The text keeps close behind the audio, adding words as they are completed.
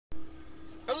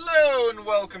and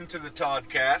welcome to the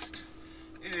Toddcast.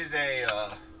 It is a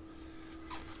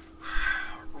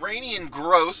rainy and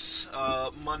gross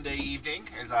Monday evening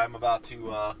as I'm about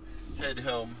to head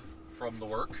home from the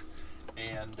work.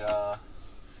 And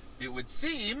it would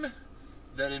seem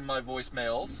that in my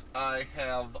voicemails I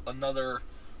have another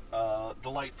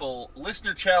delightful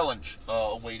listener challenge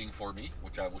awaiting for me,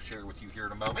 which I will share with you here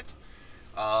in a moment.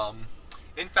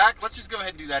 In fact, let's just go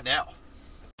ahead and do that now.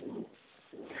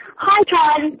 Hi,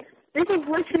 Todd. This is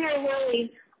listener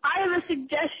Lily. I have a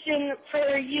suggestion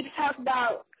for you to talk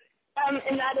about,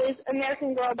 and that is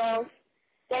American Girl dolls.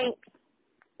 Thanks.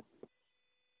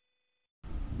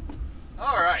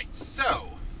 Alright,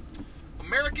 so,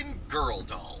 American Girl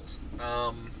dolls.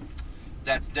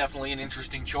 That's definitely an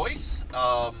interesting choice.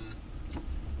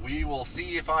 We will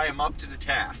see if I am up to the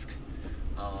task,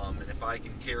 and if I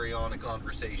can carry on a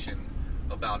conversation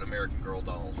about American Girl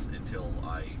dolls until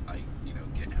I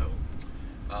get home.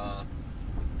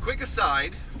 Quick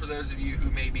aside, for those of you who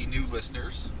may be new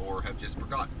listeners or have just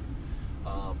forgotten.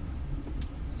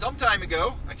 Some time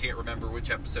ago, I can't remember which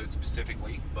episode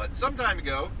specifically, but some time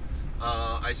ago,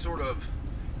 I sort of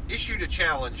issued a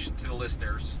challenge to the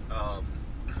listeners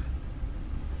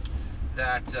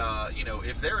that,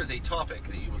 if there is a topic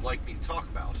that you would like me to talk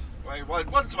about, well, it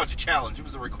wasn't so much a challenge, it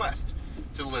was a request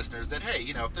to the listeners that, hey,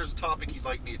 if there's a topic you'd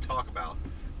like me to talk about,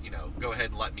 go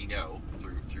ahead and let me know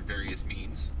through various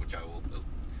means, which I will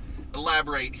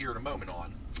elaborate here in a moment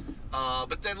on.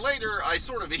 But then later, I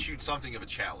sort of issued something of a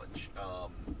challenge,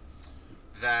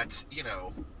 that,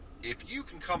 if you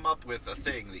can come up with a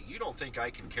thing that you don't think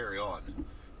I can carry on,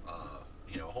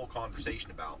 a whole conversation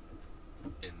about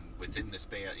within this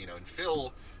band, and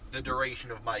fill the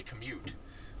duration of my commute,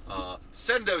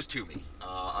 send those to me.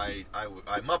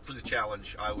 I'm up for the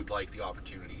challenge. I would like the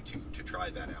opportunity to try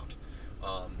that out.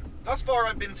 Thus far,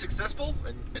 I've been successful,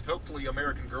 and hopefully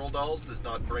American Girl dolls does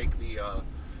not break the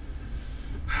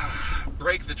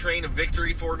train of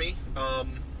victory for me.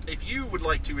 If you would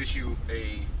like to issue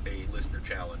a listener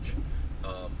challenge,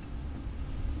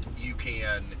 you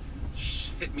can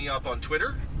hit me up on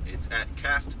Twitter. It's at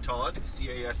CastTodd,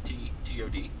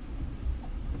 CastTodd,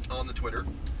 on the Twitter.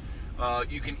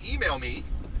 You can email me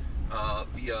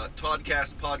via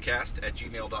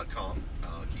toddcastpodcast@gmail.com.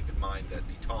 Keep in mind that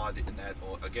the Todd in that,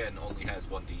 again, only has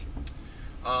one D.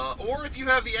 Or if you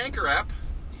have the Anchor app,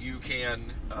 you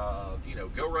can,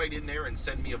 go right in there and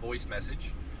send me a voice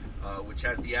message, which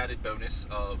has the added bonus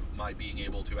of my being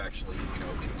able to actually,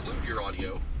 include your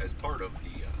audio as part of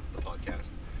the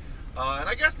podcast. And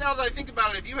I guess now that I think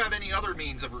about it, if you have any other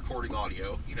means of recording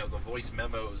audio, the voice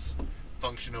memos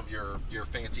function of your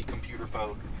fancy computer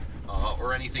phone,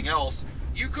 or anything else,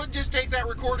 you could just take that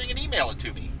recording and email it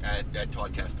to me at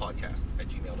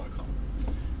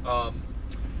toddcastpodcast@gmail.com.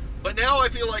 But now I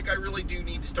feel like I really do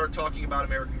need to start talking about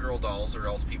American Girl dolls, or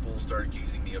else people will start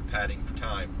accusing me of padding for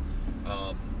time.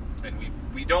 And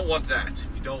we don't want that.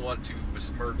 We don't want to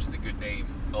besmirch the good name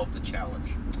of the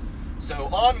challenge. So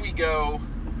on we go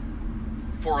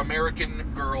for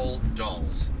American Girl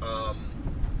dolls.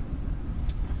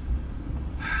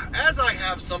 As I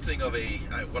have something of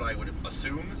what I would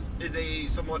assume is a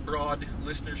somewhat broad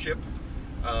listenership,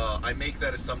 I make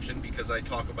that assumption because I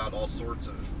talk about all sorts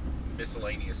of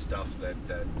miscellaneous stuff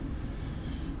that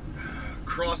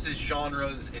crosses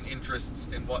genres and interests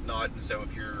and whatnot. And so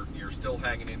if you're still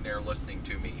hanging in there listening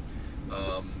to me,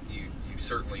 you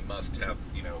certainly must have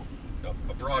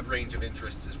a broad range of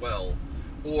interests as well,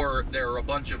 or there are a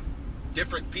bunch of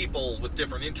different people with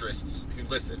different interests who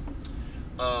listen.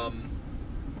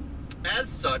 As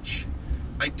such,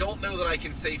 I don't know that I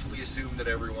can safely assume that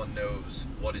everyone knows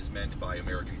what is meant by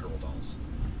American Girl dolls.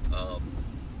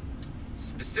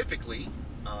 Specifically,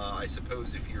 I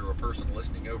suppose if you're a person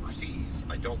listening overseas,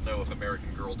 I don't know if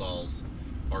American Girl dolls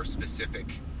are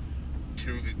specific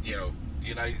to the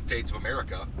United States of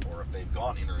America, or if they've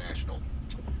gone international.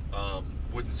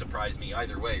 Wouldn't surprise me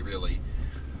either way, really.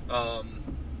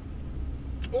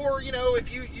 Or,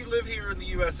 if you live here in the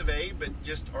US of A, but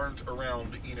just aren't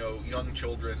around, young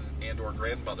children and or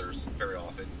grandmothers very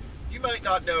often, you might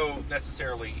not know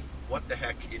necessarily what the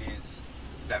heck it is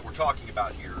that we're talking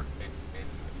about here and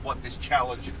what this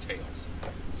challenge entails.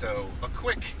 So, a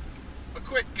quick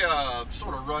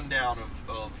sort of rundown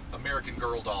of American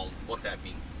Girl dolls and what that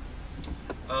means.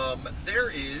 There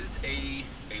is a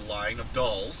line of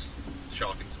dolls,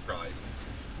 shock and surprise,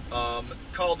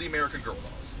 called the American Girl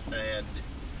dolls, and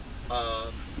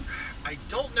I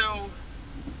don't know,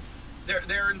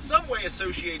 they're in some way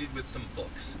associated with some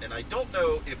books, and I don't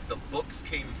know if the books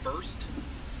came first,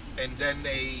 and then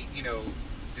they,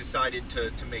 decided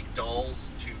to make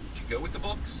dolls to go with the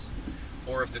books,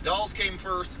 or if the dolls came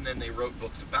first and then they wrote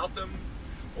books about them,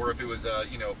 or if it was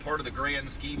part of the grand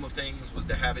scheme of things was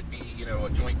to have it be a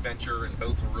joint venture and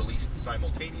both were released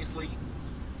simultaneously.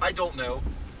 I don't know.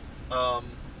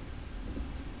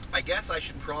 I guess I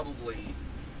should probably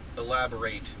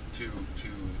elaborate to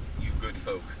you good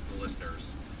folk, the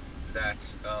listeners,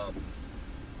 that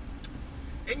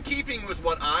in keeping with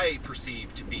what I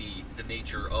perceive to be the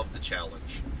nature of the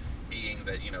challenge, being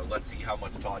that, let's see how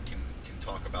much Todd can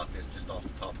talk about this just off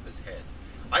the top of his head.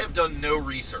 I have done no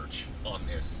research on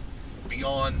this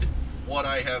beyond what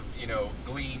I have,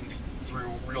 gleaned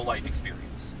through real life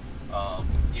experience.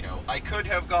 I could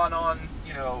have gone on,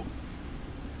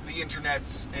 the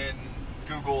internets and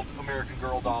Googled American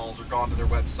Girl dolls or gone to their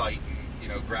website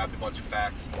and, grabbed a bunch of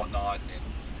facts and whatnot and,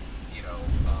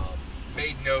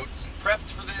 made notes and prepped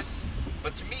for this.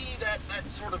 But to me, that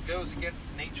sort of goes against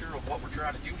the nature of what we're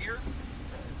trying to do here.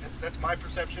 That's my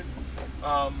perception.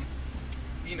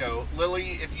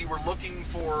 Lily, if you were looking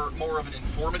for more of an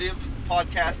informative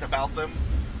podcast about them,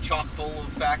 chock full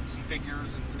of facts and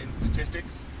figures and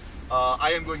statistics,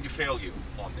 I am going to fail you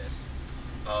on this.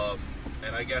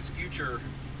 And I guess future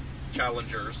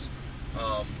challengers,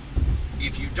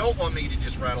 if you don't want me to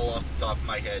just rattle off the top of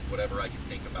my head whatever I can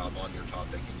think about on your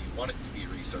topic and you want it to be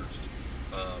researched,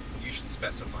 you should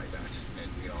specify that. And,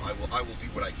 I will do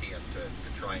what I can to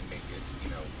try and make it,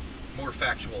 more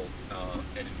factual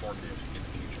and informative in the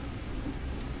future.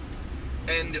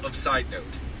 End of side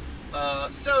note.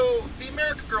 So, the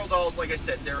American Girl dolls, like I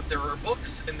said, there are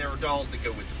books and there are dolls that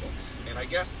go with the books. And I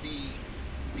guess the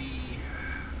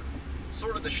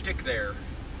sort of the shtick there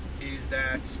is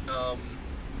that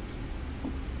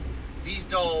these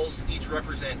dolls each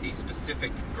represent a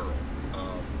specific girl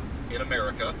in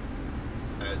America,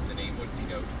 as the name would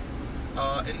denote.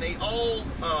 And they all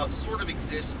sort of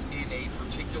exist in a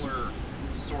particular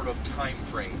sort of time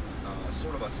frame,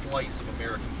 sort of a slice of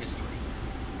American history.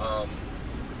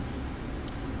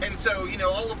 And so,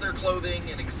 all of their clothing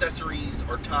and accessories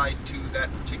are tied to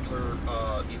that particular,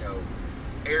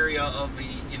 area of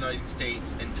the United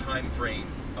States and time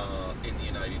frame in the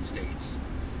United States.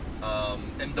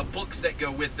 And the books that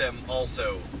go with them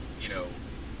also,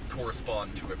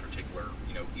 correspond to a particular,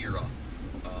 era,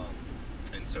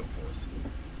 and so forth.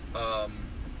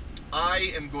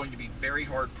 I am going to be very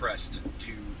hard-pressed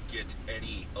to get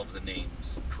any of the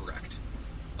names correct,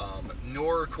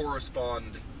 nor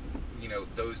correspond,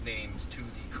 those names to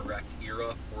the correct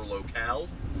era or locale.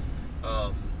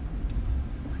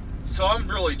 So I'm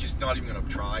really just not even going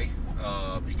to try,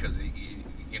 because,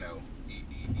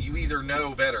 you either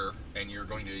know better and you're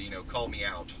going to, call me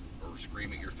out or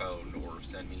scream at your phone or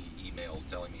send me emails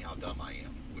telling me how dumb I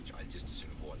am, which I just as soon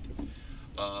avoid.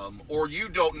 Or you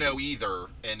don't know either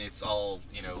and it's all,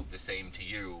 the same to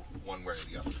you one way or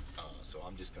the other. So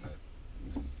I'm just going to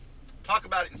talk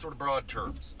about it in sort of broad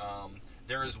terms.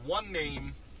 There is one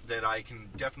name that I can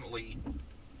definitely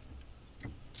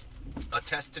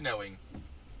attest to knowing,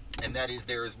 and that is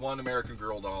there is one American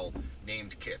Girl doll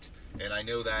named Kit. And I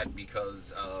know that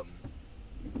because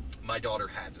my daughter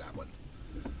had that one.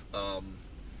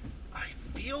 I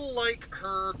feel like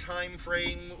her time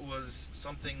frame was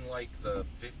something like the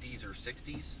 50s or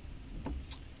 60s,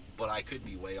 but I could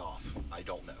be way off. I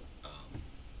don't know.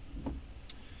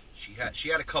 She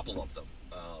had a couple of them.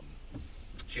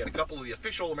 She had a couple of the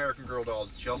official American Girl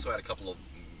dolls. She also had a couple of,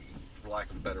 for lack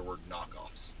of a better word,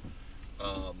 knockoffs.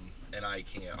 And I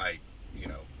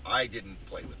didn't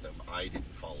play with them. I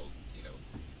didn't follow,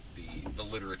 the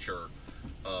literature,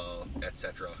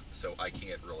 etc. So I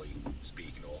can't really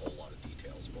speak into a whole lot of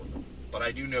details for them. But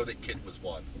I do know that Kit was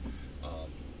one,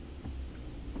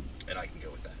 and I can go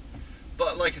with that.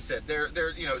 But like I said,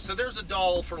 so there's a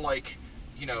doll for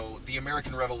the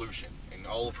American Revolution, and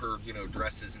all of her,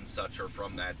 dresses and such are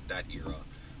from that era.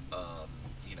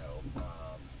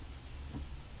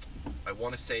 I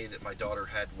want to say that my daughter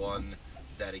had one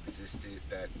that existed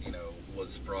that,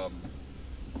 was from,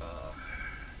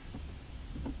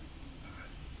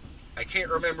 I can't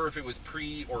remember if it was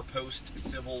pre or post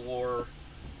Civil War,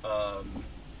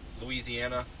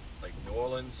 Louisiana, like New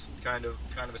Orleans kind of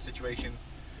a situation.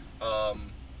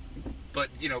 But,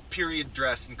 period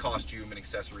dress and costume and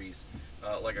accessories.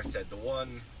 Like I said, the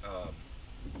one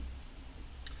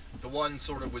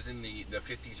sort of was in the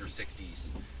 50s or 60s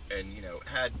and,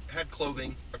 had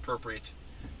clothing appropriate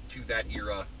to that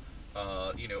era,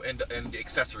 and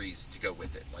accessories to go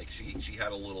with it. Like she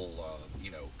had a little,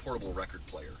 portable record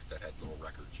player that had little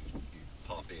records you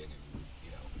pop in and,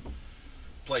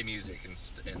 play music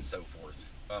and so forth.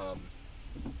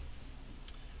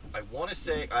 I want to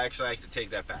say, I have to take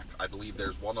that back. I believe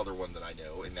there's one other one that I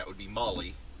know, and that would be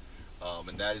Molly.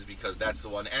 And that is because that's the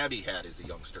one Abby had as a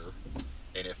youngster.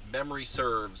 And if memory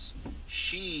serves,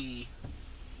 she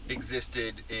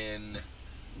existed in,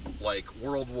 like,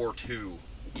 World War II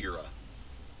era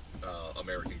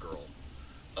American Girl.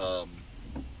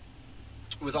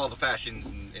 With all the fashions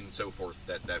and so forth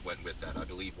that went with that. I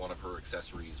believe one of her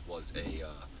accessories was a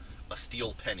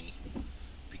steel penny,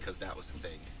 because that was a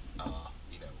thing,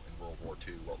 you know, in World War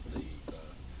II. Well,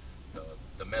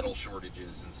 the metal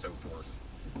shortages and so forth.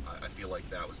 I feel like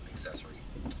that was an accessory.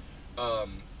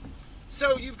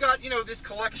 So you've got, you know, this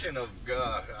collection of,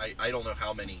 I don't know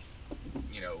how many,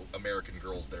 you know, American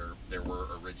Girls there were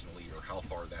originally, or how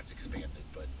far that's expanded,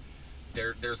 but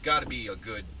there's got to be a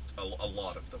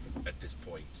lot of them at this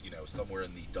point, you know, somewhere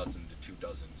in the dozen to 2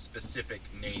 dozen specific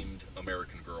named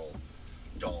American Girl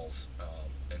dolls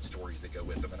and stories that go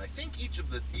with them. And I think each of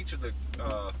the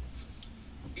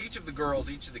girls,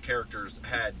 each of the characters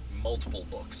had multiple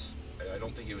books. I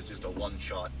don't think it was just a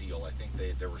one-shot deal. I think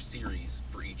there were series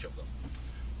for each of them.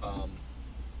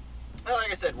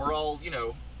 Like I said, we're all, you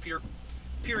know,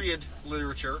 period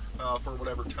literature for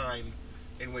whatever time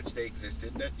in which they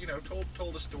existed that, you know,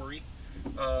 told a story.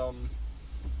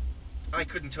 I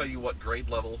couldn't tell you what grade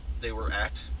level they were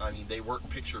at. I mean, they weren't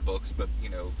picture books, but, you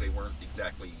know, they weren't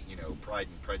exactly, you know, Pride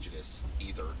and Prejudice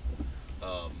either.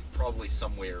 Probably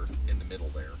somewhere in the middle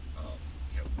there.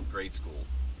 You know, grade school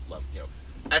level, you know,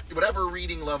 at whatever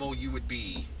reading level you would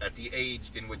be at the age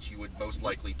in which you would most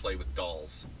likely play with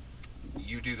dolls.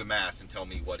 You do the math and tell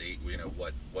me what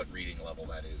reading level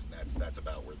that is, and that's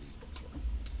about where these books were.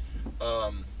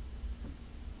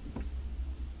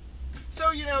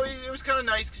 So, you know, it was kind of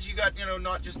nice because you got, you know,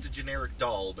 not just a generic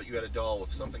doll, but you had a doll with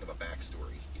something of a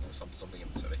backstory, you know, something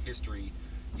of a history,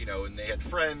 you know, and they had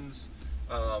friends.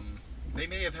 They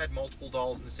may have had multiple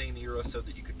dolls in the same era so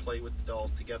that you could play with the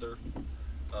dolls together.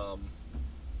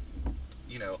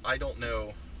 You know, I don't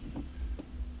know,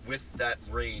 with that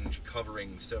range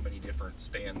covering so many different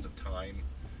spans of time,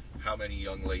 how many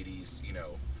young ladies, you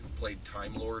know, played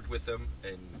Time Lord with them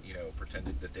and, you know,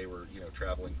 pretended that they were, you know,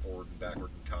 traveling forward and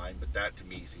backward in time. But that, to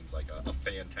me, seems like a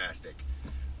fantastic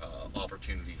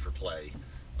opportunity for play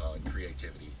and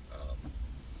creativity.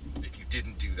 If you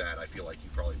didn't do that, I feel like you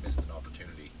probably missed an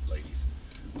opportunity, ladies.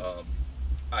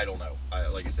 I don't know.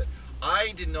 Like I said,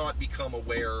 I did not become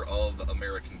aware of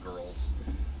American Girls,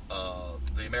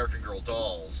 the American Girl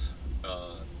dolls,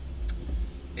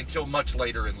 until much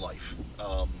later in life.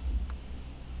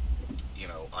 You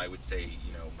know, I would say,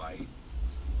 you know,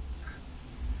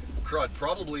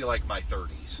 probably like my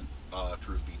 30s,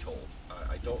 truth be told.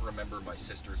 I don't remember my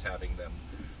sisters having them,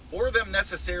 or them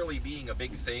necessarily being a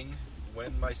big thing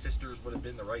when my sisters would have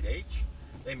been the right age.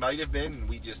 They might have been, and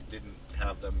we just didn't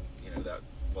have them, you know, that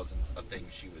wasn't a thing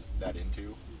she was that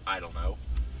into. I don't know.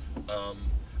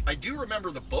 I do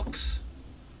remember the books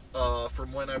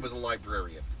from when I was a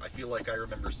librarian. I feel like I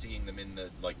remember seeing them in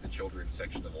the children's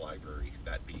section of the library,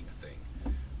 that being a thing.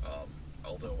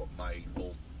 Although my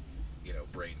old, you know,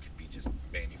 brain could be just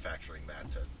manufacturing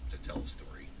that to tell a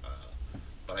story.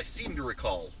 But I seem to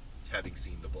recall having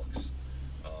seen the books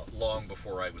long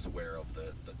before I was aware of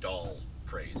the doll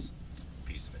craze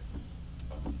piece of it.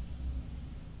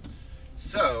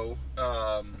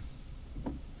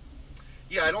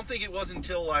 Yeah, I don't think it was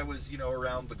until I was, you know,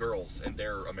 around the girls and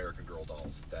their American Girl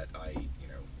dolls that I, you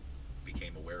know,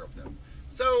 became aware of them.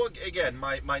 So, again,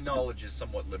 my knowledge is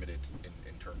somewhat limited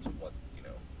in terms of what, you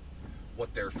know,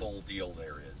 what their full deal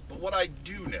there is. But what I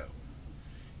do know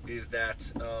is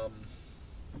that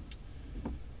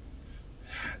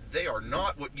they are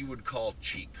not what you would call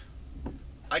cheap.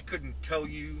 I couldn't tell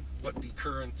you what the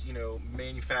current, you know,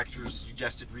 manufacturer's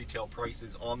suggested retail price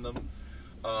is on them,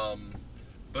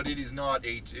 but it is not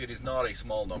a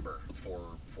small number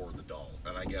for the doll.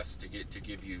 And I guess to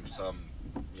give you some,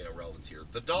 you know, relevance here,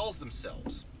 the dolls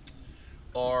themselves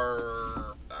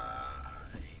are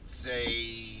I'd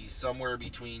say somewhere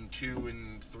between 2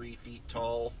 and 3 feet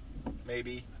tall,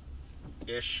 maybe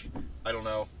ish. I don't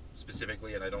know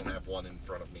specifically, and I don't have one in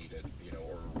front of me to, you know,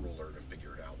 or a ruler to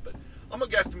figure it out, but I'm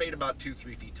gonna guesstimate about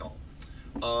 2-3 feet tall.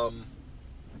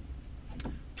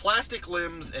 Plastic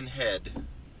limbs and head,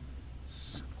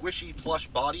 squishy plush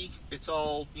body. It's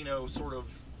all, you know, sort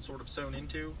of sewn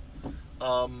into.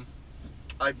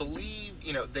 I believe,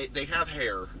 you know, they have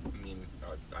hair. I mean,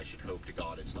 I should hope to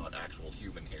God it's not actual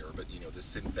human hair, but, you know, the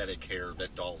synthetic hair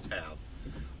that dolls have.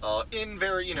 In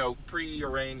very, you know,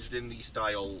 pre-arranged in the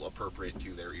style appropriate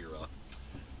to their era.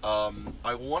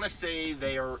 I want to say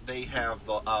they have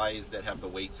the eyes that have the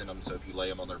weights in them, so if you lay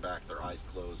them on their back, their eyes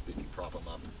close, but if you prop them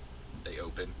up, they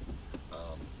open.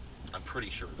 I'm pretty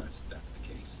sure that's the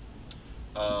case.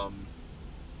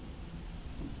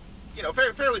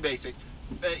 fairly basic.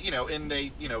 And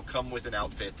they, come with an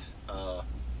outfit,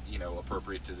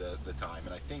 appropriate to the time.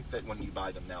 And I think that when you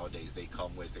buy them nowadays, they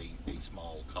come with a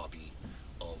small copy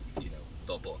of,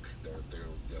 the book. They're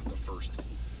the first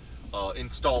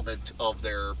installment of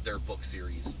their book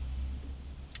series.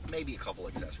 Maybe a couple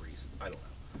accessories. I don't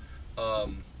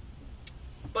know.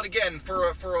 But again, for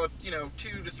a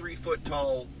 2 to 3 foot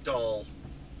tall doll,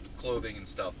 clothing and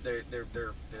stuff, they're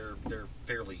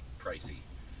fairly pricey,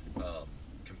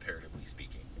 comparatively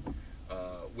speaking.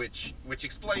 Which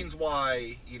explains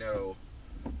why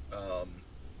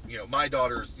my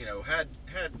daughters had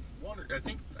one. I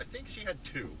think she had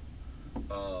two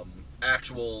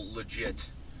actual legit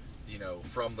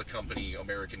from the company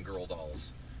American Girl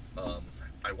dolls.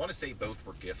 I want to say both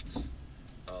were gifts.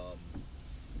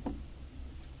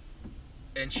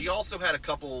 And she also had a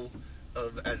couple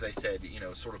of, as I said,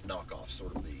 sort of knockoffs,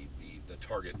 sort of the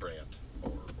Target brand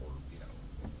or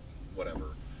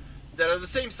whatever, that are the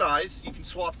same size. You can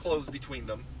swap clothes between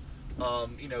them.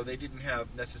 They didn't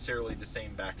have necessarily the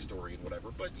same backstory and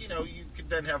whatever, but you could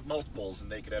then have multiples, and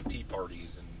they could have tea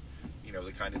parties and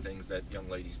the kind of things that young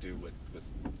ladies do with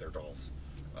their dolls.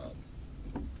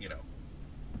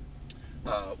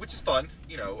 Which is fun.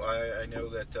 I know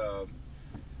that.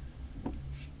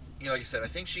 Like I said, I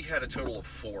think she had a total of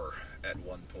 4 at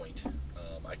one point.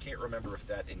 I can't remember if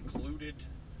that included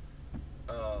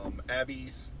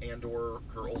Abby's and/or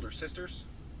her older sisters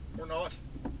or not.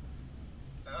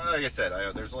 Like I said,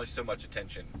 there's only so much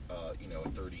attention, a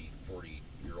 30,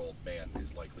 40-year-old man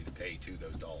is likely to pay to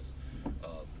those dolls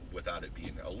without it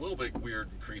being a little bit weird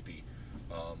and creepy,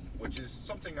 which is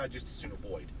something I just as soon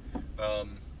avoid.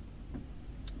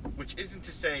 Which isn't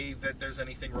to say that there's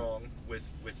anything wrong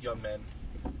with young men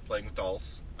playing with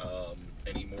dolls,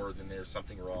 any more than there's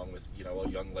something wrong with, a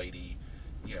young lady,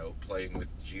 playing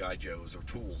with G.I. Joes or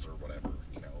tools or whatever.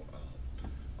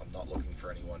 I'm not looking for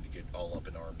anyone to get all up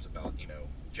in arms about,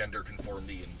 gender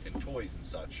conformity and toys and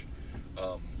such.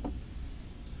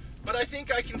 But I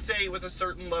think I can say with a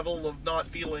certain level of not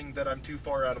feeling that I'm too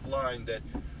far out of line that,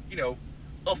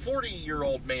 a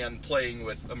 40-year-old man playing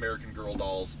with American Girl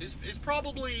dolls is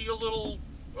probably a little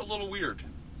weird.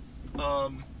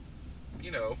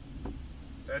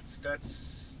 That's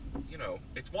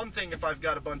it's one thing if I've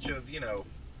got a bunch of,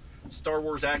 Star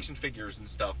Wars action figures and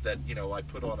stuff that, I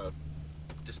put on a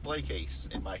display case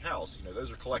in my house.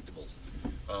 Those are collectibles.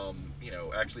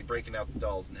 Actually breaking out the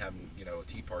dolls and having, a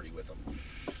tea party with them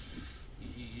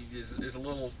is a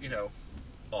little,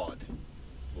 odd,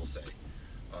 we'll say.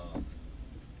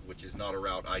 Which is not a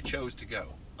route I chose to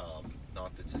go.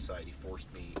 Not that society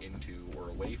forced me into or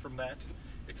away from that.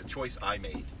 It's a choice I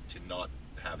made to not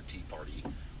have a tea party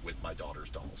with my daughter's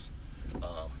dolls.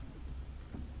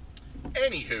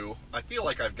 Anywho, I feel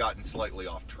like I've gotten slightly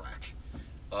off track.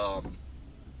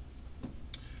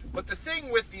 But the thing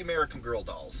with the American Girl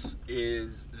dolls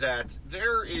is that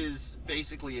there is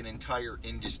basically an entire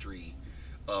industry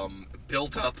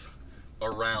built up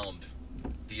around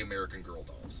the American Girl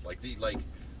dolls. Like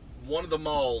one of the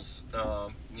malls,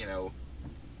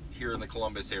 here in the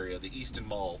Columbus area, the Easton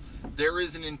Mall, there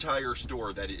is an entire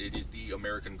store that it is the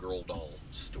American Girl doll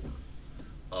store.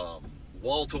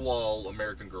 Wall-to-wall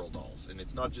American Girl dolls. And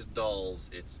it's not just dolls,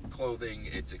 it's clothing,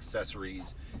 it's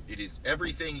accessories. It is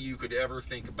everything you could ever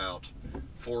think about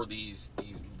for these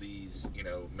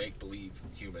make-believe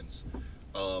humans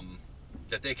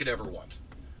that they could ever want.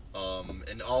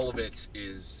 And all of it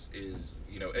is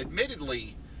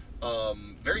admittedly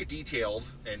very detailed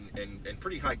and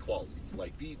pretty high quality.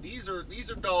 Like these are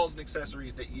dolls and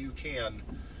accessories that you can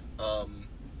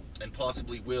and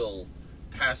possibly will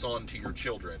pass on to your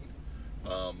children,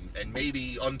 and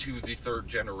maybe unto the third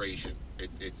generation.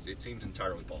 It seems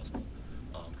entirely possible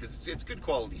because it's good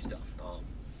quality stuff,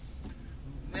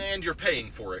 and you're paying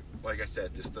for it. Like I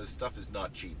said, the stuff is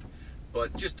not cheap,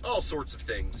 but just all sorts of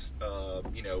things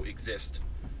exist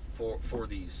for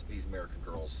these American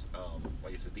Girls.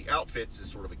 Like I said, the outfits is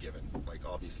sort of a given. Like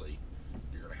obviously,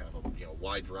 you're going to have a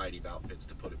wide variety of outfits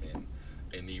to put them in,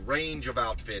 and the range of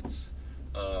outfits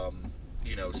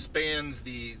spans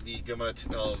the gamut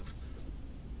of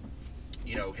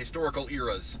historical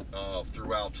eras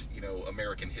throughout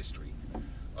American history.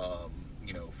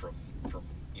 From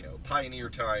pioneer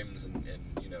times and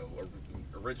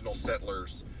original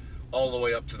settlers all the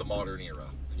way up to the modern era.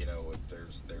 If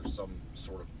there's some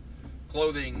sort of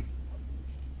clothing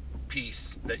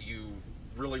piece that you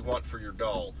really want for your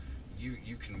doll,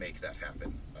 you can make that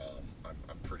happen.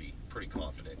 I'm pretty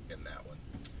confident in that one.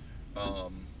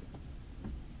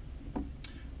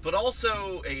 But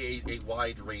also a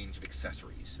wide range of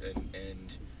accessories,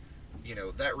 and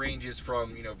that ranges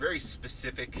from, very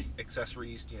specific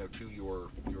accessories, to your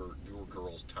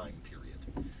girl's time period.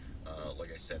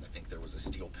 Like I said, I think there was a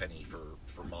steel penny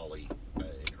for Molly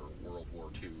in her World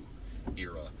War II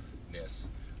era-ness.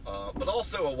 But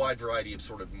also a wide variety of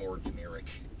sort of more generic,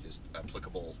 just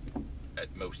applicable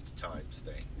at most times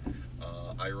thing.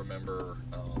 I remember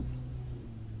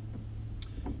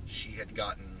she had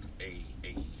gotten a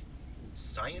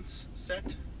science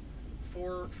set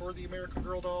for the American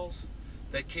Girl dolls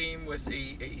that came with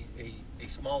a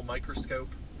small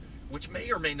microscope, which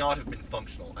may or may not have been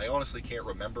functional. I honestly can't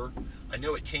remember. I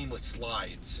know it came with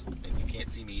slides, and you can't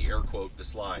see me air quote the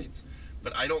slides,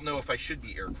 but I don't know if I should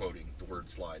be air quoting the word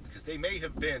slides, because they may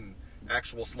have been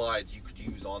actual slides you could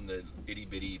use on the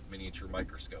itty-bitty miniature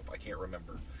microscope. I can't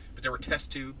remember. But there were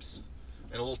test tubes,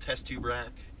 and a little test tube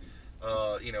rack,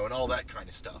 and all that kind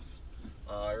of stuff.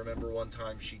 I remember one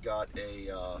time she got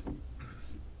a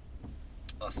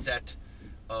set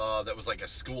that was like a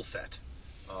school set,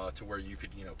 to where you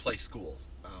could, play school.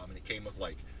 And it came with,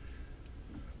 like,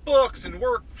 books and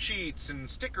worksheets and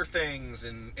sticker things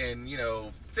and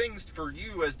things for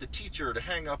you as the teacher to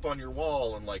hang up on your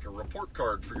wall, and, like, a report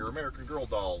card for your American Girl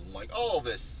doll, and, like, all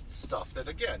this stuff that,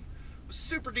 again, was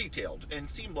super detailed and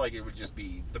seemed like it would just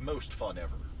be the most fun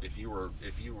ever if you were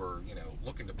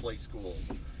looking to play school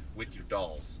with your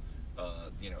dolls.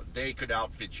 They could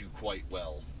outfit you quite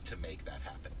well to make that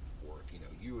happen. Or if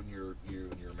you and your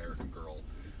American Girl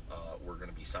were going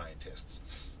to be scientists,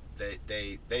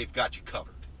 they've got you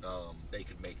covered. They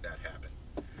could make that happen.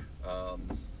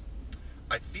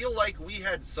 I feel like we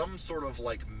had some sort of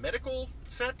like medical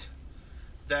set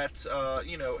that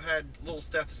had little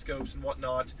stethoscopes and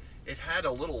whatnot. It had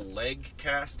a little leg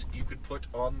cast you could put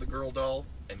on the girl doll,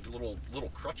 and little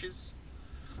crutches.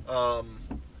 All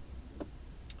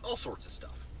sorts of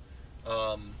stuff.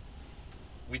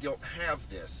 We don't have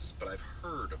this, but I've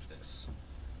heard of this.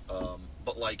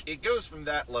 But, like, it goes from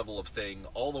that level of thing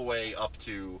all the way up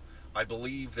to, I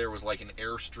believe there was, like, an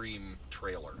Airstream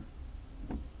trailer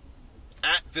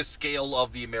at the scale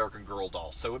of the American Girl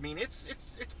doll. So, I mean, it's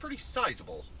pretty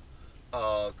sizable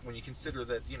when you consider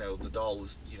that, the doll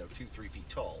is, 2-3 feet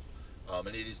tall. And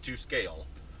it is to scale.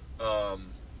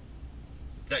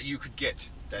 That you could get.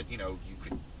 That, you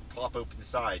could pop open the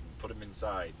side and put them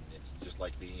inside. And it's just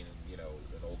like being in,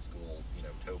 an old school,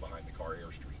 tow behind the car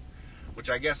Airstream. Which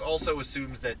I guess also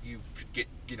assumes that you could get,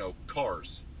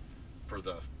 cars for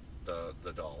the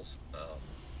dolls.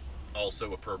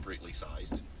 Also appropriately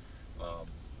sized.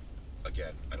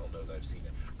 Again, I don't know that I've seen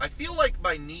it. I feel like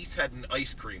my niece had an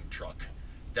ice cream truck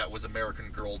that was American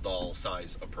Girl doll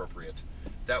size appropriate.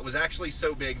 That was actually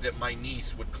so big that my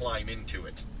niece would climb into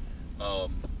it. But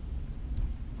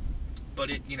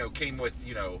it, came with,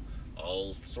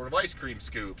 all sort of ice cream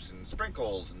scoops and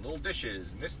sprinkles and little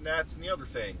dishes and this and that and the other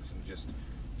things, and just,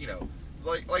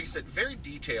 like I said, very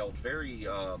detailed, very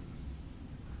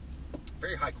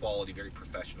very high quality, very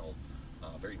professional,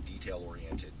 very detail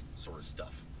oriented sort of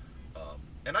stuff.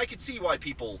 And I could see why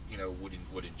people,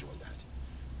 would enjoy that.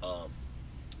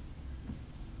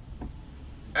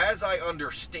 As I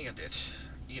understand it,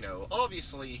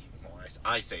 obviously, well,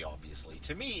 I say obviously,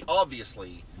 to me,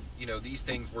 obviously, these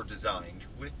things were designed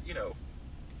with,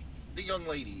 the young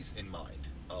ladies in mind.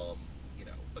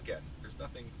 Again, there's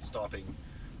nothing stopping,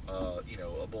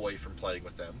 a boy from playing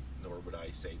with them, nor would I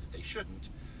say that they shouldn't.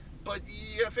 But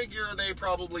you figure they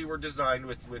probably were designed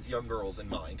with young girls in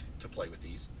mind to play with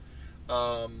these.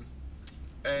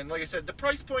 And like I said, the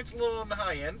price point's a little on the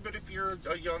high end, but if you're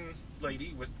a young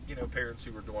lady with, parents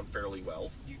who are doing fairly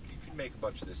well, you can make a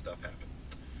bunch of this stuff happen.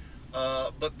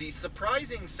 But the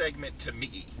surprising segment to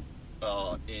me,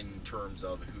 in terms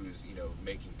of who's,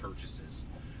 making purchases,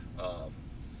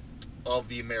 of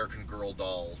the American Girl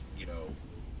doll,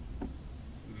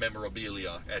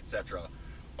 memorabilia, etc.,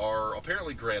 are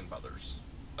apparently grandmothers.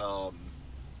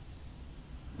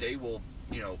 They will,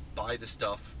 buy the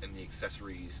stuff and the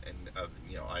accessories, and,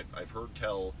 I've heard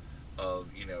tell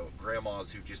of,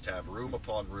 grandmas who just have room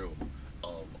upon room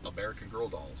of American Girl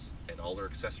dolls and all their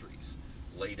accessories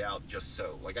laid out just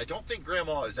so. Like, I don't think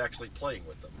grandma is actually playing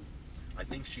with them. I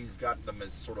think she's got them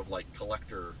as sort of like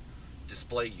collector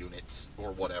display units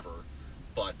or whatever,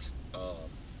 but,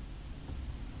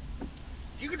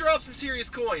 you could drop some serious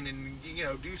coin and,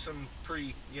 do some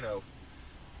pretty,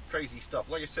 crazy stuff.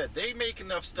 Like I said, they make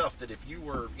enough stuff that if you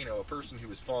were, a person who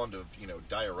was fond of,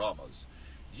 dioramas,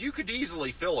 you could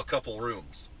easily fill a couple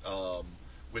rooms,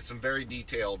 with some very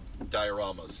detailed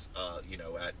dioramas,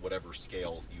 at whatever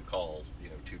scale you call,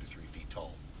 2 to 3 feet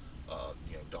tall,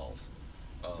 dolls.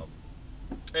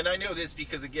 And I know this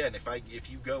because, again,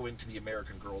 if you go into the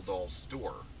American Girl doll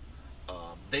store,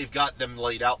 They've got them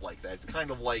laid out like that. It's kind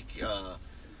of like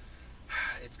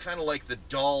the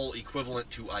doll equivalent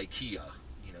to IKEA.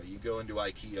 You know, you go into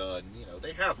IKEA and, you know,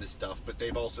 they have this stuff, but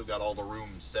they've also got all the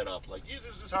rooms set up. Like, yeah,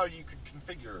 this is how you could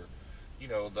configure, you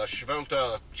know, the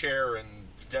Schvelta chair and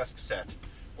desk set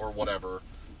or whatever.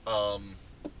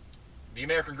 The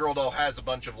American Girl doll has a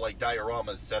bunch of, like,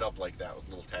 dioramas set up like that with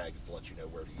little tags to let you know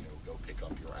where to, you know, go pick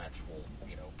up your actual,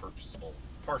 you know, purchasable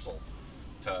parcel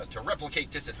to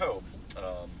replicate this at home,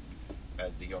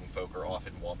 as the young folk are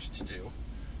often wont to do.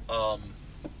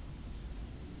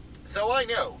 So I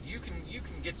know you can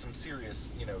get some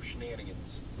serious, you know,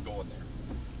 shenanigans going there.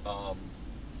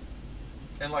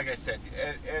 And like I said,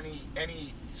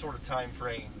 any sort of time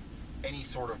frame, any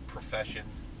sort of profession,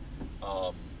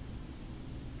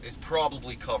 is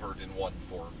probably covered in one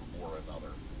form or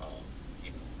another.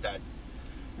 You know,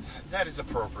 that is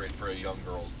appropriate for a young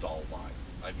girl's doll line.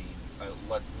 I mean,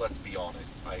 let's be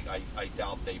honest. I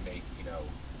doubt they make, you know,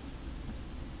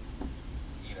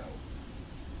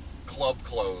 club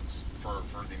clothes for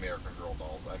the American Girl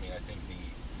dolls. I mean, I think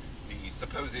the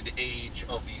supposed age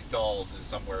of these dolls is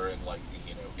somewhere in, like, the,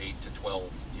 you know, 8 to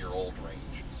 12 year old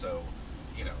range. So,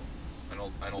 you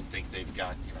know, I don't think they've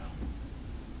got, you know,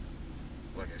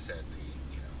 like I said,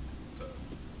 the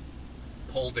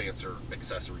pole dancer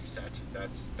accessory set.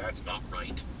 That's not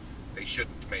right. They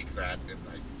shouldn't make that, and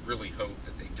I really hope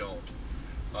that they don't.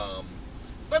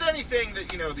 But anything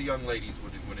that, you know, the young ladies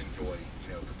would enjoy, you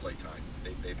know, for playtime,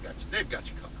 they've got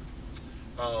you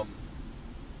covered.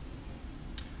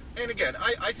 And again,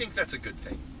 I think that's a good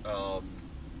thing.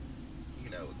 You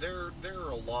know, there are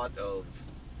a lot of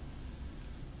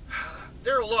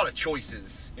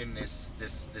choices in this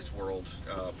world,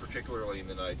 particularly in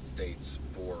the United States,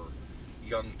 for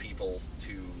young people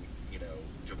to, you know,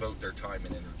 devote their time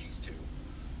and energies to,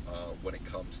 when it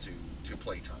comes to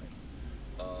playtime.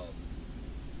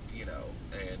 You know,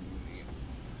 and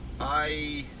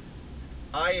I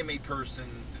am a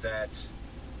person that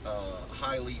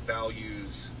highly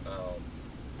values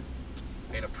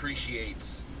and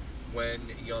appreciates when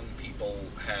young people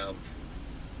have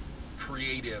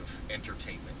creative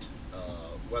entertainment,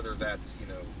 whether that's, you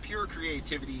know, pure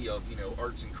creativity of, you know,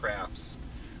 arts and crafts,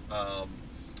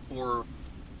 or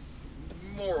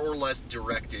more or less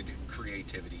directed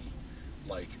creativity,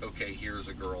 like, okay, here's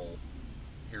a girl,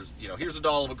 here's a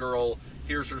doll of a girl,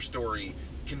 here's her story,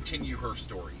 continue her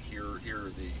story, here are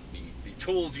the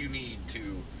tools you need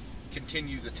to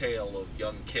continue the tale of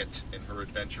young Kit and her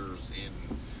adventures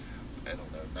in, I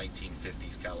don't know,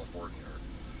 1950s California,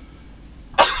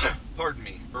 or pardon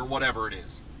me, or whatever it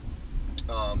is.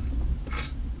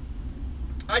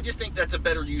 I just think that's a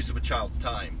better use of a child's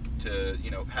time to,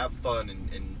 you know, have fun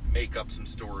and make up some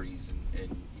stories,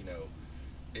 and you know,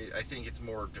 I think it's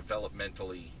more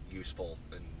developmentally useful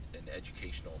and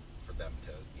educational for them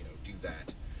to, you know, do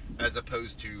that, as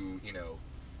opposed to, you know,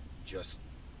 just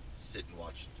sit and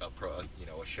watch a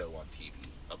show on TV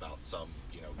about some,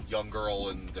 you know, young girl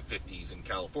in the 50s in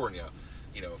California,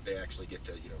 you know, if they actually get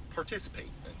to, you know, participate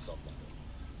in some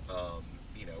level,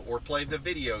 you know, or play the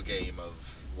video game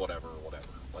of whatever.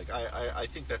 Like, I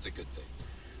think that's a good thing.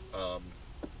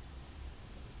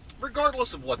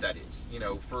 Regardless of what that is, you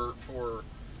know, for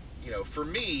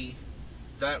me,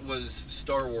 that was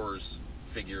Star Wars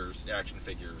figures, action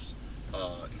figures,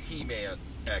 He-Man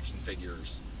action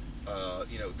figures,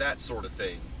 you know, that sort of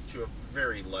thing, to a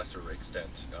very lesser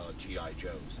extent, G.I.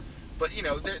 Joes. But, you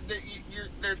know,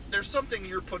 there's something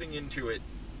you're putting into it,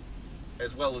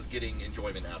 as well as getting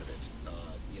enjoyment out of it,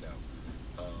 you know.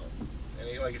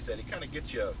 And like I said, it kind of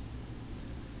gets your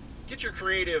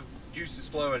creative juices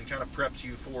flowing, kind of preps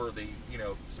you for the, you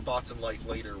know, spots in life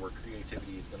later where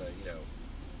creativity is going to, you know,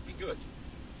 be good.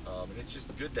 And it's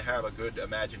just good to have a good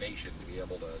imagination to be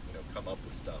able to, you know, come up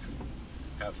with stuff,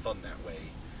 have fun that way,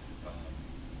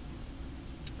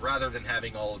 rather than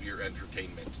having all of your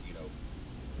entertainment, you know,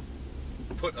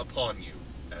 put upon you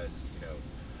as, you know,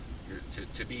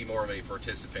 to be more of a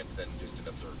participant than just an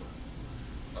observer.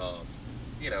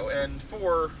 You know, and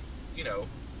for, you know,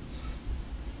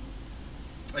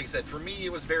 like I said, for me,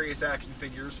 it was various action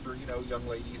figures. For, you know, young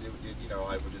ladies, it you know,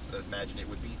 I would imagine it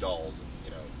would be dolls, and,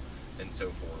 you know, and so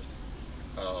forth.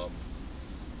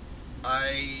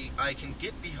 I can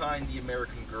get behind the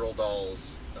American Girl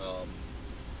dolls,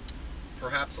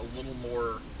 perhaps a little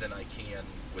more than I can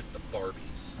with the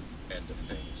Barbies end of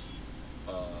things,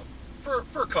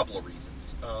 for a couple of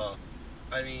reasons.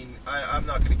 I mean, I'm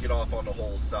not going to get off on a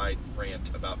whole side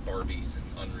rant about Barbies and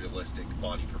unrealistic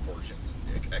body proportions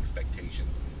and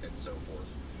expectations and so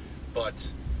forth,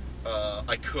 but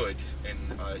I could,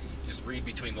 and you just read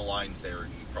between the lines there,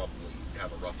 and you probably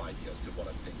have a rough idea as to what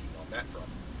I'm thinking on that front.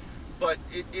 But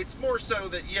it's more so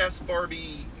that, yes,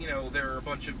 Barbie, there are a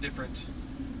bunch of different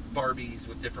Barbies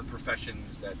with different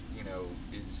professions that,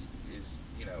 is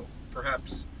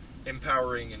perhaps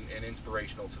empowering and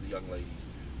inspirational to the young ladies.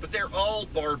 But they're all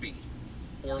Barbie,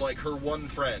 or like her one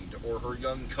friend, or her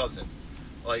young cousin.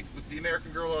 Like, with the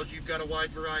American Girl dolls, you've got a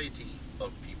wide variety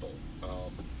of people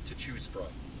to choose from.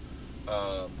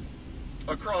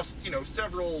 Across,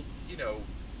 several,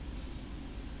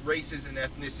 races and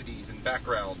ethnicities and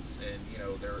backgrounds, and,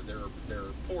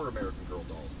 they're poor American Girl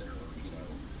dolls, they're,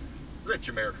 rich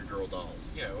American Girl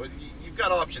dolls. You've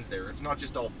got options there. It's not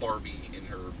just all Barbie in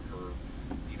her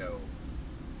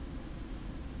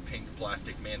pink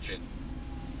plastic mansion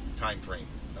time frame,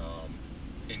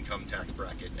 income tax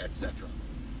bracket, etc.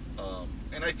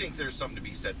 And I think there's something to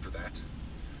be said for that.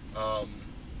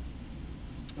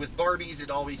 With Barbies, it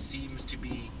always seems to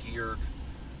be geared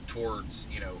towards,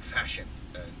 fashion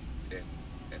and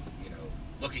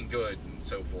looking good and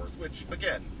so forth, which,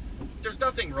 again, there's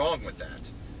nothing wrong with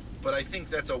that. But I think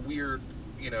that's a weird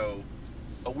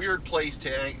place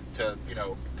to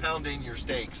pound in your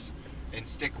stakes and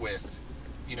stick with,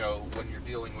 when you're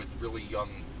dealing with really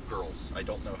young girls. I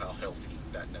don't know how healthy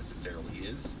that necessarily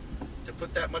is, to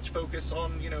put that much focus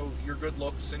on, your good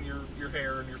looks and your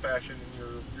hair and your fashion and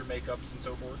your makeups and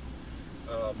so forth.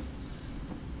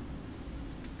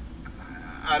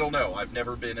 I don't know. I've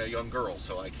never been a young girl,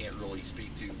 so I can't really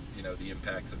speak to, the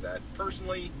impacts of that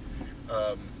personally.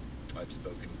 I've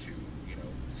spoken to,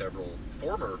 several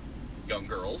former young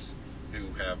girls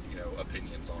who have,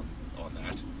 opinions on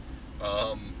that,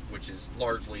 which is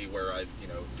largely where I've,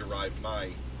 derived my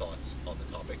thoughts on the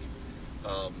topic.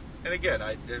 And again,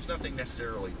 there's nothing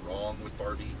necessarily wrong with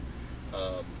Barbie,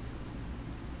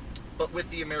 but with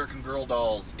the American Girl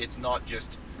dolls, it's not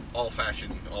just all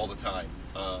fashion all the time.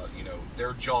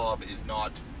 Their job is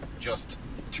not just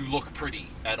to look pretty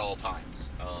at all times.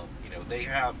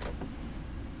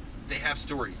 They have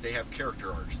stories, they have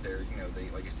character arcs. They're, they,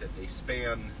 like I said, they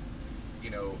span,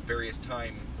 various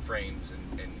time frames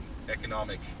and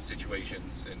economic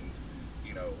situations and,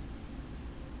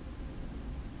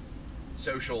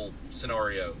 social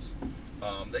scenarios.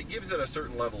 That gives it a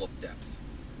certain level of depth.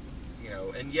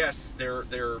 And yes, they're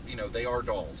they are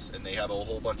dolls, and they have a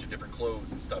whole bunch of different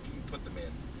clothes and stuff you can put them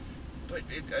in. But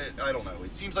I don't know.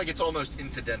 It seems like it's almost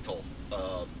incidental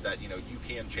that, you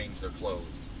can change their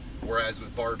clothes. Whereas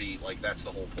with Barbie, like, that's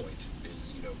the whole point,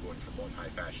 is, going from one high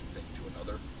fashion thing to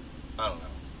another. I don't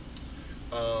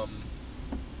know.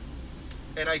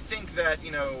 And I think that,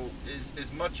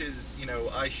 as much as,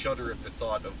 I shudder at the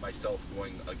thought of myself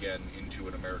going again into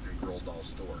an American Girl doll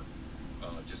store,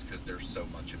 just because there's so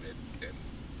much of it, and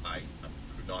I'm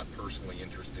not personally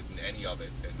interested in any of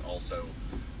it, and also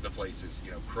the place is,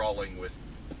 crawling with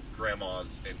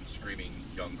grandmas and screaming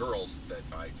young girls, that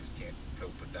I just can't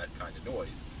cope with that kind of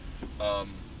noise.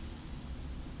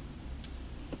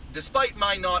 Despite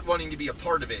my not wanting to be a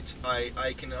part of it,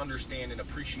 I can understand and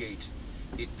appreciate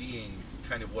it being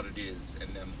kind of what it is,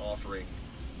 and them offering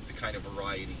the kind of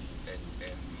variety and the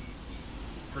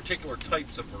particular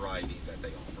types of variety that they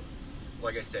offer.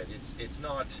 Like I said, it's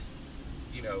not,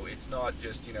 it's not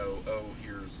just, oh,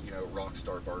 here's, rock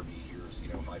star Barbie, here's,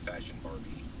 high fashion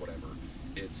Barbie, whatever.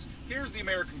 It's, here's the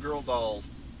American Girl doll,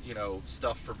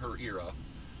 stuff from her era.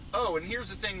 Oh, and here's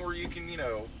the thing where you can,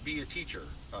 be a teacher.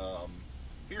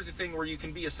 Here's the thing where you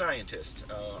can be a scientist.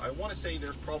 I want to say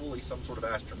there's probably some sort of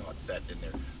astronaut set in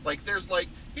there. Like, there's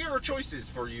here are choices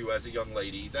for you as a young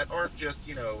lady that aren't just,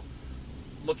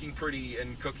 looking pretty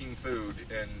and cooking food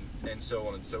and so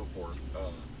on and so forth.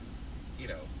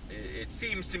 It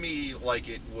seems to me like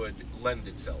it would lend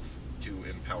itself to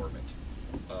empowerment,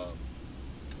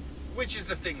 which is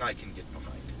the thing I can get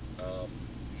behind.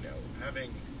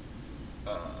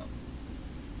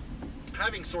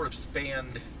 Having sort of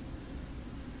spanned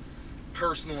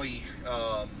personally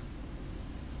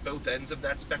both ends of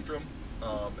that spectrum,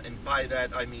 and by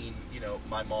that I mean,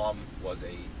 my mom was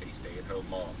a stay-at-home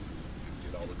mom who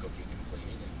did all the cooking and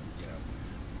cleaning,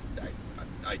 and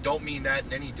I don't mean that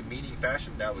in any demeaning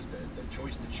fashion. That was the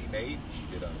choice that she made. She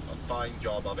did a fine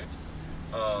job of it.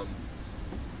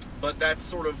 But that's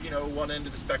sort of, one end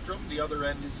of the spectrum. The other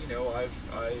end is,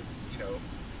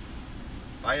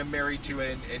 I am married to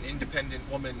an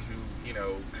independent woman who,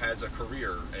 has a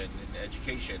career and an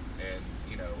education, and,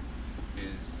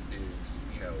 is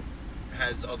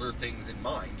has other things in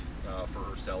mind for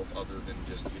herself other than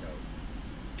just,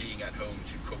 being at home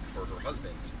to cook for her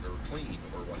husband or clean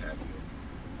or what have you.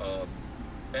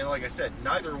 And like I said,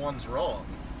 neither one's wrong.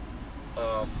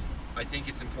 I think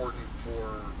it's important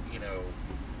for,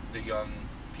 the young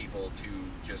people to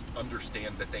just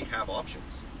understand that they have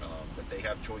options, that they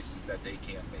have choices that they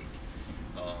can make,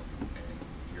 and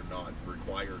you're not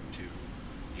required to,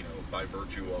 by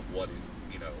virtue of what is,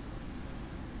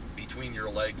 between your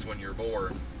legs when you're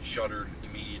born, shuddered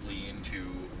immediately into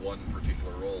one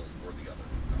particular role or the other.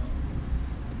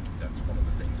 That's one of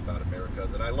the things about America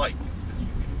that I like, is because you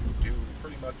can do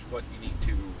pretty much what you need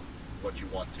to, what you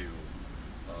want to,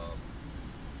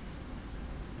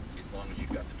 as long as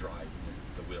you've got the drive,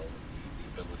 the will, and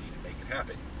the ability to make it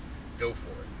happen. Go for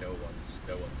it. No one's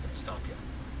going to stop you,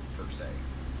 per se.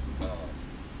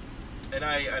 And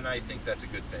I think that's a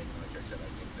good thing. Like I said, I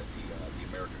think that the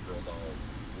American Girl doll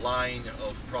line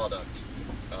of product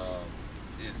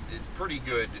is pretty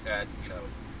good at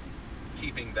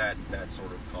keeping that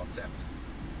sort of concept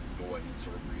going and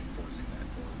sort of reinforcing that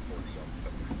for the young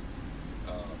folk.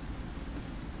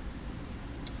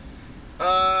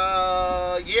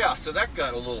 Yeah, so that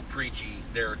got a little preachy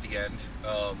there at the end,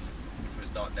 which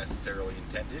was not necessarily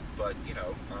intended, but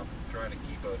I'm trying to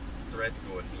keep a thread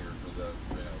going here for the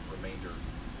remainder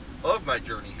of my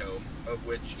journey home, of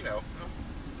which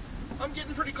I'm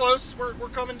getting pretty close. We're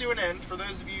coming to an end. For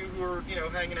those of you who are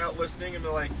hanging out listening and be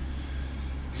like,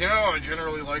 I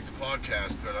generally like the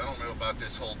podcast, but I don't know about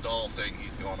this whole doll thing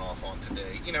he's going off on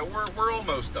today. We're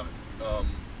almost done.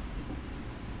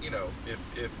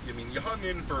 If you hung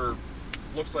in for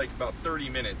looks like about 30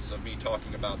 minutes of me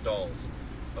talking about dolls,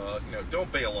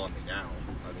 don't bail on me now.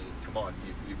 I mean, come on,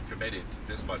 you've committed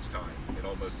this much time. It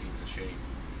almost seems a shame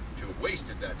to have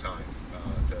wasted that time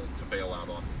to bail out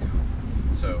on me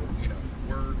now. So,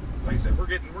 we're, like I said, we're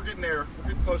getting there. We're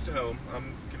getting close to home.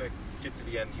 I'm gonna get to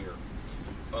the end here.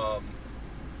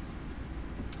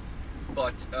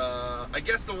 But I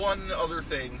guess the one other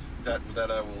thing that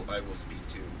I will speak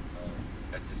to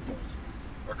at this point,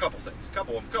 or a couple things, a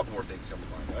couple more things come to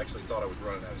mind. I actually thought I was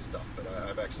running out of stuff, but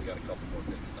I've actually got a couple more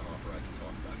things in the hopper I can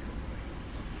talk about here on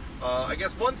the way. I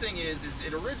guess one thing is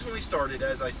it originally started,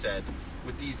 as I said,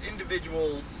 with these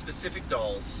individual specific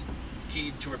dolls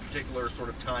keyed to a particular sort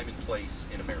of time and place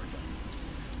in America.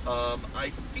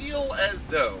 I feel as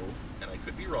though, and I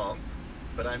could be wrong,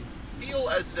 but I feel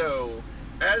as though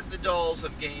as the dolls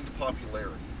have gained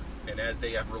popularity and as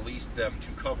they have released them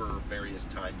to cover various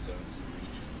time zones and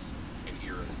regions and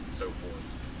eras and so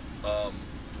forth,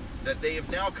 that they have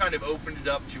now kind of opened it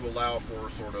up to allow for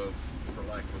sort of, for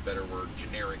lack of a better word,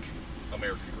 generic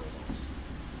American Girl dolls.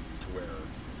 To where,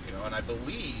 and I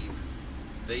believe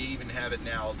they even have it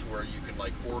now to where you can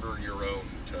order your own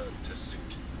to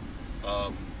suit.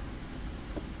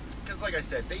 Because like I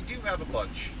said, they do have a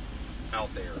bunch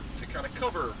out there to kind of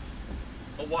cover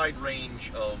a wide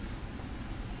range of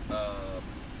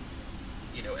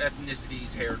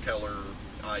ethnicities, hair color,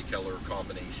 eye color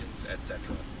combinations,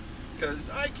 etc. Because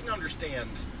I can understand,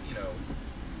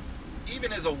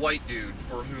 even as a white dude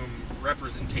for whom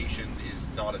representation is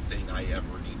not a thing I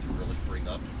ever need to really bring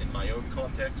up in my own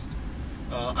context,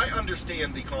 I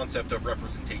understand the concept of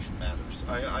representation matters.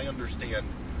 I understand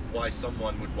why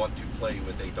someone would want to play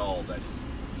with a doll that is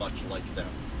much like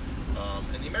them.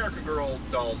 And the American Girl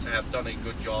dolls have done a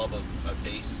good job of a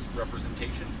base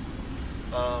representation.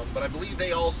 But I believe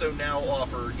they also now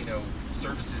offer,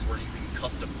 services where you can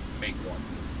custom make one,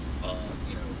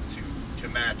 to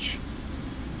match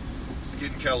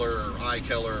skin color, eye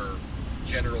color,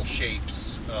 general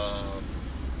shapes,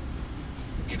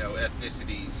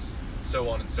 ethnicities, so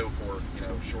on and so forth,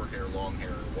 short hair, long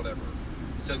hair, whatever.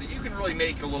 So that you can really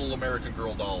make a little American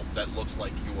Girl doll that looks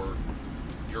like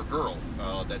your girl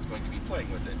that's going to be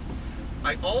playing with it.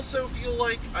 I also feel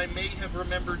like I may have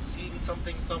remembered seeing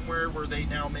something somewhere where they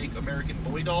now make American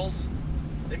Boy dolls.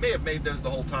 They may have made those the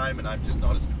whole time and I'm just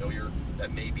not as familiar.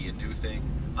 That may be a new thing.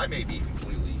 I may be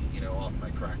completely, off my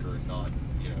cracker and not,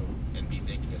 and be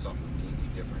thinking of something completely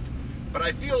different. But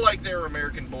I feel like there are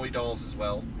American Boy dolls as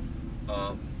well.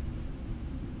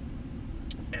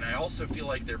 And I also feel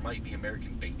like there might be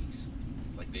American babies.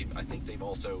 I think they've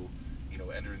also,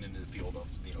 entered into the field of,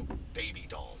 baby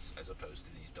dolls as opposed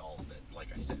to these dolls that, like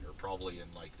I said, are probably in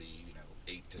the,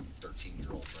 8 to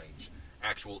 13-year-old range.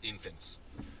 Actual infants.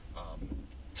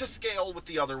 To scale with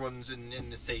the other ones in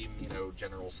the same,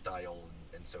 general style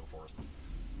and so forth.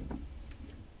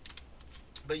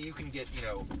 But you can get,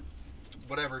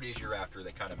 whatever it is you're after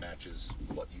that kind of matches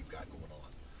what you've got going on.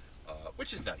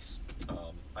 Which is nice.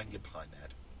 I can get behind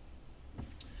that.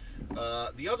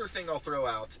 The other thing I'll throw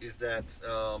out is that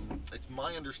it's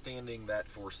my understanding that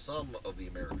for some of the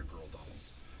American Girl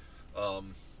dolls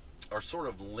are sort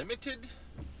of limited.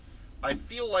 I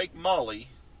feel like Molly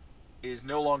is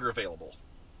no longer available.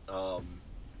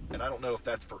 And I don't know if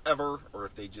that's forever or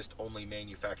if they just only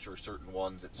manufacture certain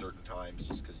ones at certain times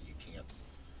just because you can't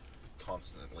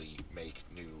constantly make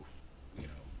new, you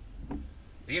know,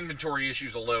 the inventory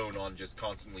issues alone on just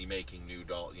constantly making new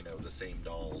doll, you know, the same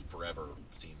doll forever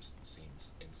seems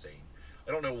insane.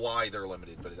 I don't know why they're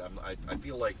limited, but I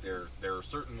feel like there are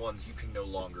certain ones you can no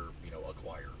longer, you know,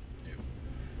 acquire new.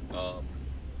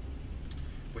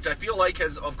 Which I feel like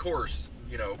has, of course,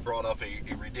 you know, brought up a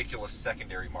ridiculous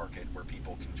secondary market where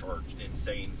people can charge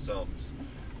insane sums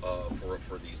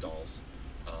for these dolls.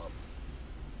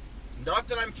 Not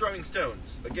that I'm throwing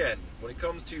stones. Again, when it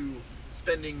comes to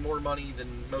spending more money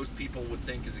than most people would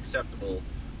think is acceptable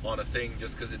on a thing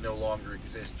just because it no longer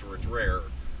exists or it's rare,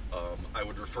 I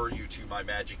would refer you to my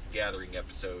Magic the Gathering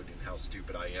episode and how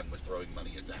stupid I am with throwing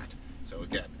money at that. So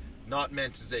again, not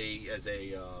meant as a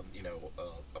you know,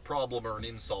 a problem or an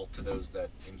insult to those that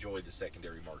enjoy the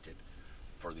secondary market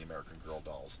for the American Girl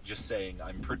dolls. Just saying,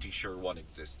 I'm pretty sure one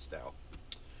exists now.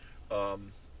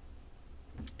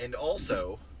 And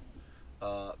also,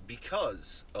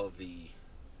 because of the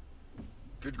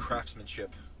good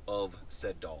craftsmanship of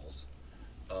said dolls,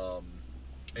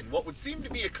 and what would seem to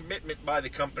be a commitment by the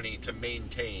company to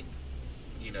maintain,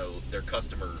 you know, their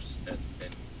customers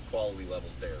and quality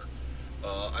levels there,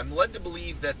 I'm led to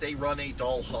believe that they run a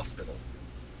doll hospital,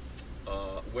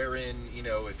 wherein, you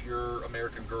know, if your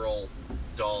American Girl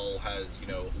doll has, you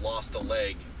know, lost a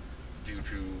leg due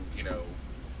to, you know,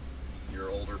 your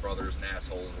older brother's an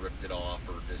asshole and ripped it off,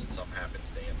 or just some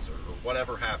happenstance, or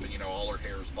whatever happened, you know, all her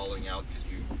hair is falling out because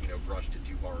you know, brushed it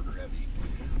too hard or heavy,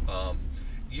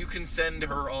 you can send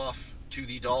her off to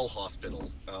the doll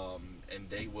hospital, and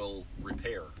they will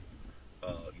repair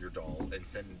your doll and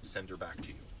send her back to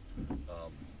you.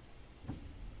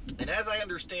 And as I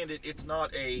understand it, it's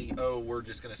not a, oh, we're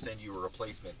just going to send you a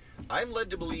replacement. I'm led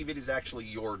to believe it is actually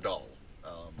your doll.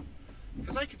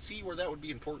 Because I could see where that would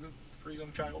be important for a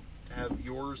young child, to have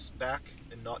yours back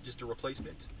and not just a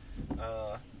replacement.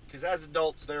 Because as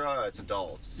adults, it's a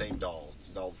doll. It's the same doll.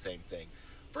 It's all the same thing.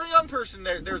 For a young person,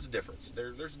 there's a difference.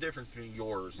 There's a difference between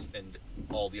yours and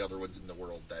all the other ones in the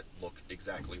world that look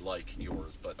exactly like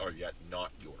yours, but are yet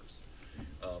not yours.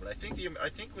 And I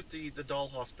think with the doll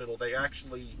hospital, they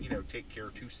actually, you know, take care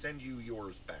to send you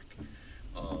yours back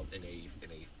in a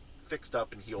fixed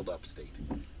up and healed up state.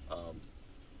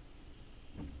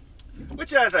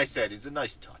 Which, as I said, is a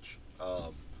nice touch.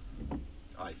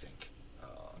 I think.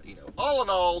 You know, all in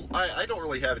all, I don't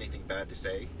really have anything bad to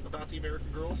say about the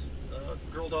American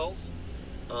Girl dolls.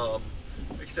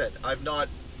 Like I said, I've not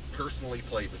personally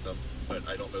played with them, but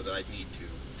I don't know that I'd need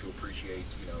to appreciate,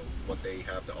 you know, what they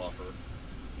have to offer,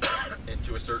 and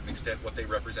to a certain extent what they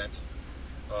represent.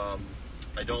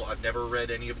 I've never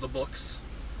read any of the books,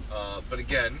 but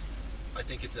again, I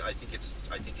think it's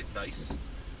nice.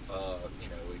 You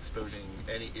know,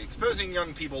 exposing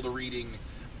young people to reading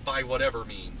by whatever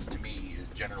means, to me, is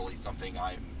generally something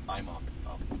I'm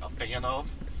a fan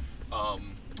of,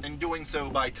 and doing so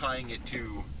by tying it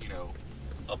to, you know,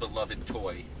 a beloved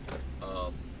toy.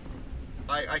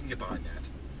 I can get behind that.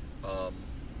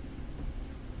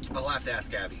 I'll have to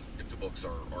ask Abby if the books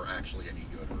are actually any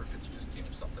good, or if it's just, you know,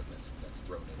 something that's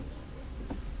thrown in along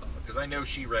with. Because I know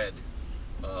she read,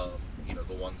 you know,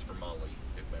 the ones for Molly,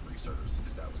 if memory serves,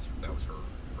 because that was her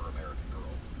American Girl.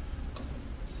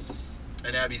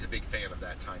 And Abby's a big fan of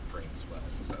that time frame as well.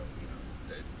 So, you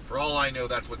know, for all I know,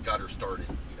 that's what got her started,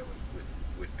 you know,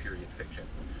 with period fiction.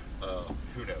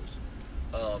 Who knows?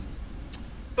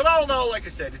 But all in all, like I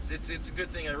said, it's a good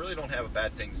thing. I really don't have a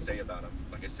bad thing to say about them.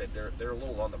 Like I said, they're a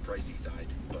little on the pricey side,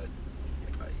 but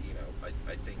you know,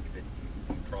 I think that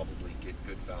you probably get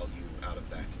good value out of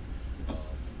that,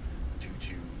 due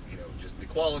to, you know, just the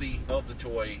quality of the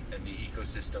toy and the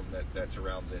ecosystem that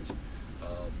surrounds it,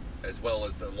 as well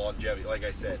as the longevity. Like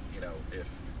I said, you know, if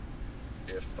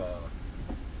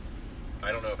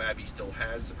I don't know if Abby still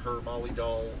has her Molly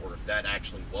doll, or if that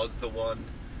actually was the one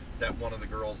that one of the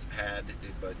girls had,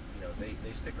 but, you know,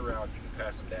 they stick around. You can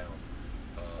pass them down.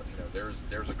 You know,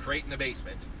 there's a crate in the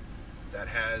basement that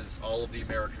has all of the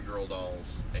American Girl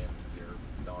dolls and their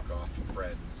knockoff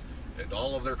friends, and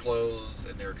all of their clothes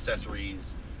and their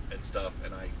accessories and stuff,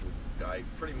 and I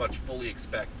pretty much fully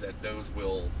expect that those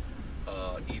will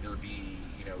either be,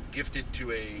 you know, gifted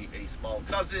to a small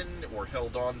cousin, or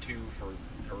held on to for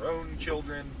her own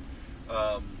children.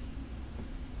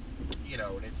 You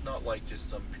know, and it's not like just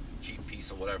some cheap piece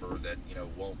of whatever that, you know,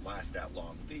 won't last that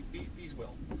long. These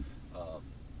will,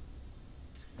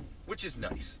 which is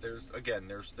nice. There's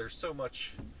so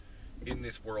much in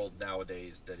this world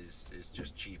nowadays that is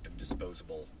just cheap and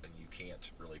disposable, and you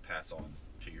can't really pass on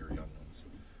to your young ones.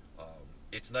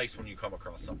 it's nice when you come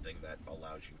across something that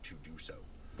allows you to do so.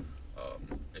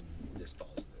 And this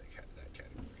falls into that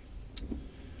category.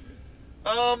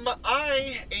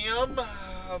 I am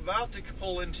about to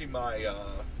pull into my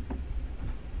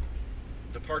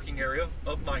the parking area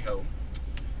of my home.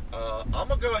 I'm going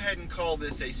to go ahead and call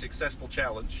this a successful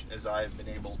challenge, as I've been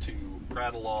able to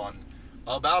prattle on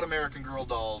about American Girl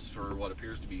dolls for what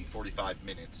appears to be 45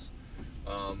 minutes.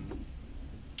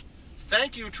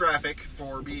 Thank you, traffic,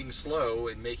 for being slow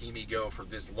and making me go for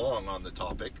this long on the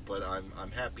topic, but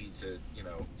I'm happy to,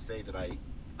 say that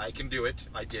I can do it.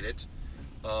 I did it.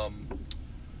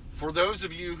 For those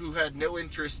of you who had no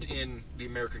interest in the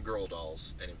American Girl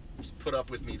dolls and have put up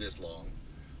with me this long,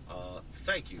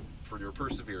 thank you for your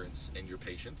perseverance and your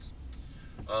patience.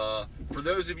 For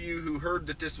those of you who heard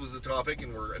that this was a topic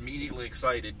and were immediately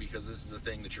excited because this is a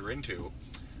thing that you're into,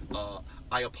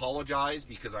 I apologize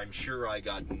because I'm sure I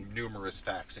got numerous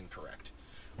facts incorrect.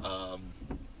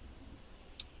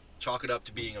 Chalk it up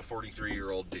to being a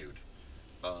 43-year-old dude.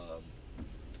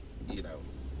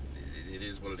 It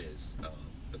is what it is.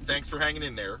 But thanks for hanging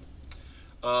in there.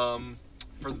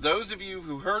 For those of you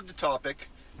who heard the topic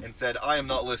and said, I am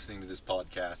not listening to this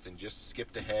podcast, and just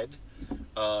skipped ahead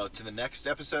to the next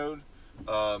episode,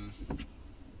 I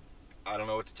don't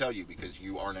know what to tell you because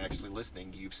you aren't actually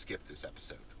listening. You've skipped this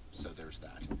episode. So there's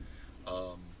that.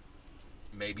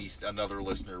 Maybe another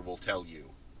listener will tell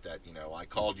you that, I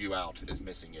called you out as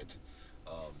missing it.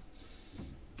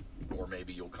 Or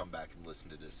maybe you'll come back and listen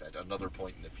to this at another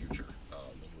point in the future.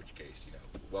 In which case,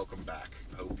 welcome back.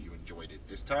 Hope you enjoyed it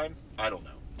this time. I don't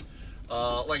know.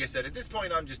 Like I said, at this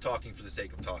point, I'm just talking for the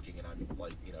sake of talking, and I'm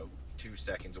 2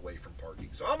 seconds away from parking.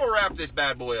 So I'm going to wrap this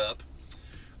bad boy up.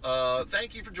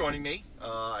 Thank you for joining me.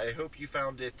 I hope you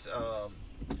found it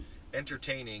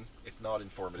entertaining, if not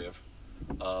informative.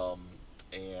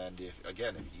 And if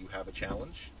you have a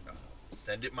challenge,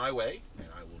 send it my way, and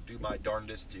I will do my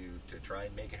darndest to try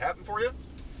and make it happen for you.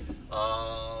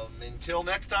 Until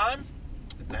next time,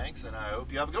 thanks, and I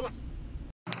hope you have a good one.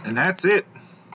 And that's it.